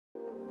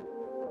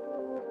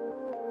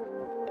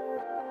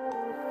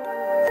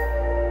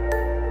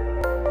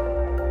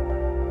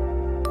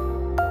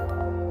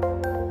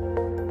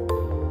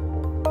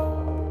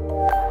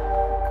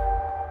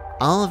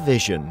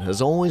vision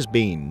has always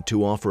been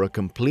to offer a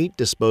complete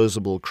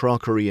disposable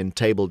crockery and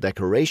table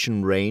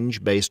decoration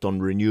range based on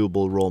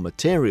renewable raw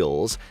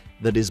materials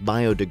that is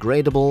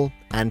biodegradable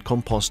and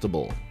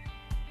compostable.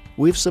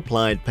 We've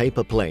supplied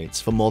paper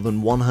plates for more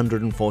than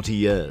 140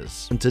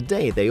 years, and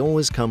today they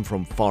always come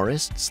from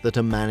forests that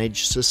are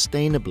managed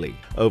sustainably.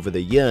 Over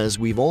the years,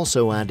 we've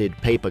also added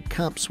paper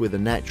cups with a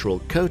natural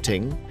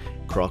coating,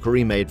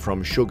 crockery made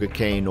from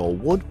sugarcane or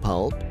wood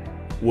pulp,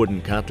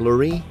 wooden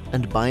cutlery,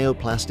 and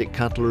bioplastic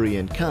cutlery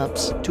and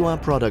cups to our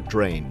product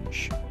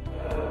range.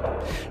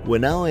 We're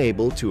now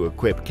able to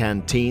equip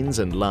canteens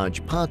and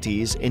large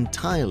parties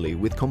entirely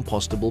with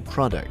compostable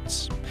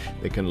products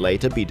that can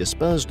later be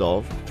disposed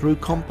of through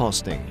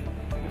composting.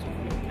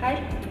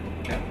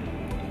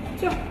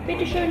 So,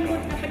 bitte schön,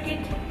 guten Appetit.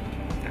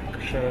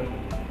 Dankeschön.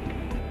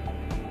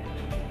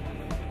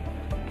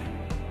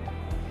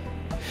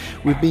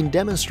 We've been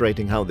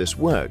demonstrating how this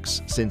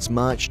works since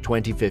March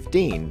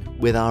 2015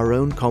 with our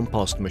own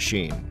compost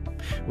machine,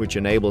 which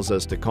enables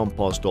us to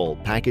compost all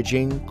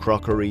packaging,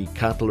 crockery,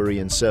 cutlery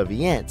and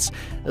serviettes,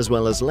 as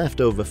well as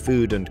leftover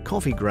food and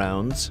coffee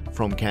grounds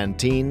from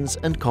canteens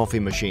and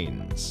coffee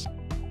machines.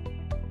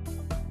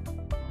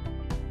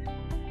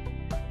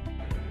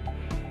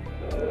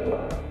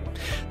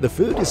 The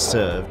food is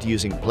served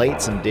using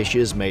plates and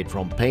dishes made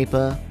from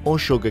paper or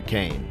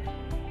sugarcane.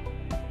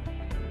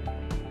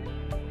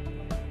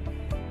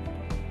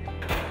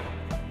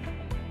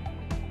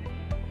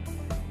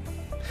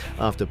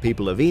 After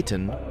people have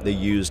eaten, the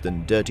used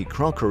and dirty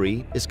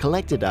crockery is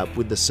collected up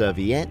with the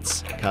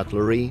serviettes,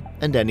 cutlery,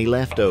 and any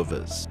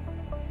leftovers.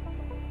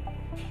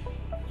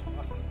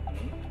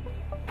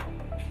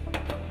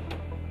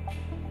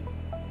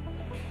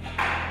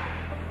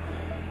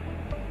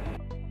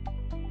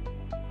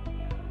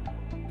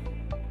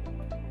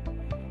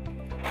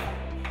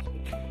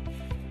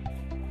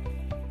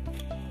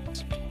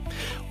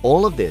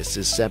 All of this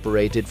is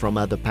separated from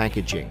other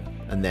packaging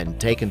and then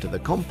taken to the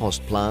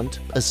compost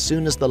plant as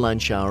soon as the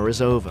lunch hour is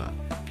over.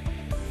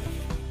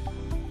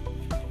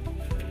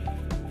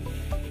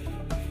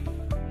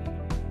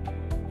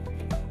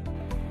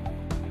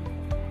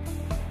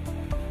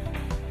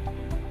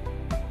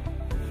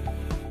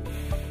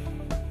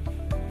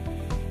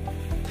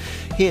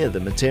 Here the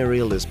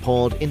material is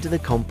poured into the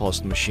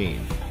compost machine.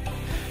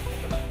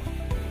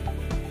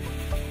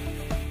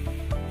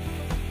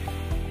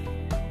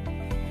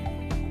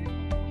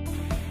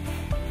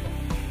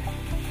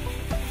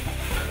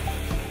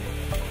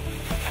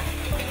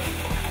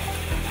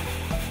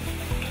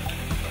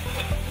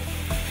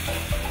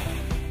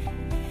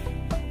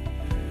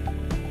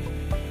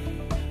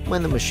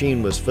 When the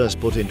machine was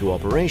first put into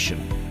operation,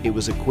 it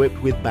was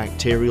equipped with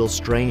bacterial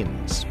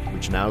strains,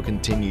 which now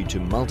continue to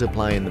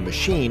multiply in the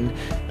machine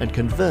and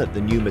convert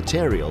the new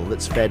material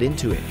that's fed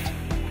into it.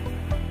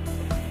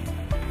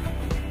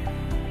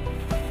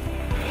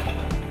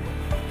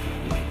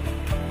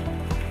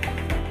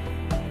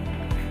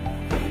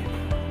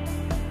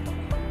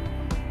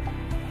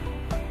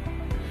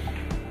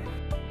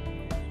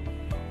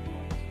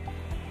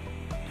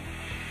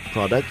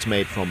 Products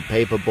made from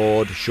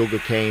paperboard,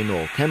 sugarcane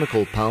or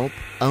chemical pulp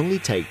only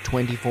take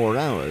 24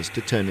 hours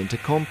to turn into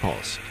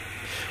compost,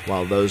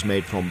 while those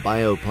made from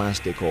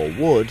bioplastic or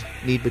wood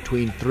need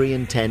between 3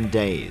 and 10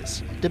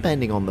 days,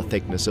 depending on the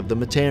thickness of the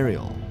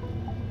material.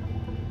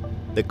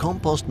 The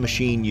compost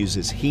machine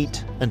uses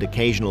heat and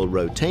occasional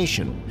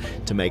rotation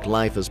to make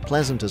life as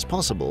pleasant as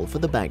possible for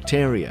the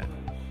bacteria.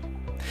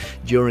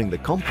 During the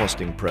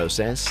composting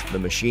process, the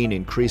machine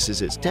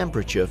increases its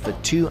temperature for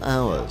 2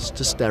 hours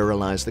to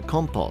sterilize the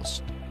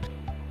compost.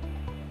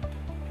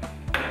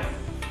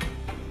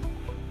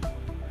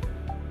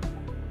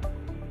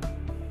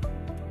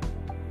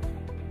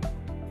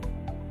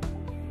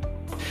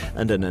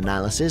 And an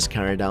analysis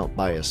carried out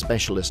by a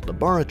specialist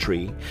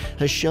laboratory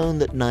has shown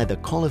that neither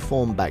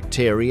coliform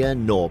bacteria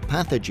nor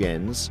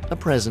pathogens are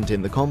present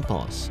in the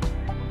compost.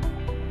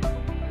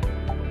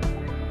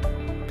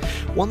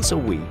 Once a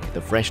week, the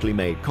freshly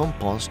made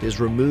compost is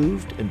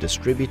removed and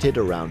distributed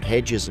around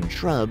hedges and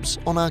shrubs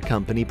on our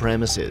company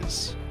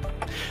premises.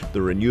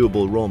 The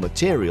renewable raw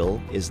material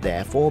is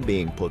therefore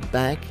being put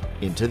back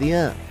into the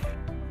earth.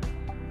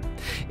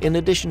 In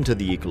addition to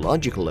the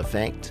ecological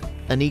effect,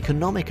 an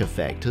economic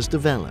effect has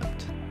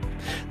developed.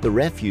 The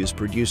refuse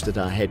produced at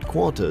our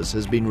headquarters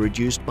has been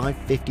reduced by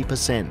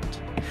 50%,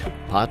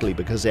 partly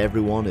because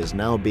everyone is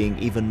now being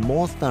even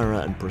more thorough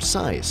and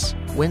precise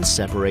when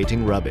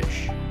separating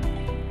rubbish.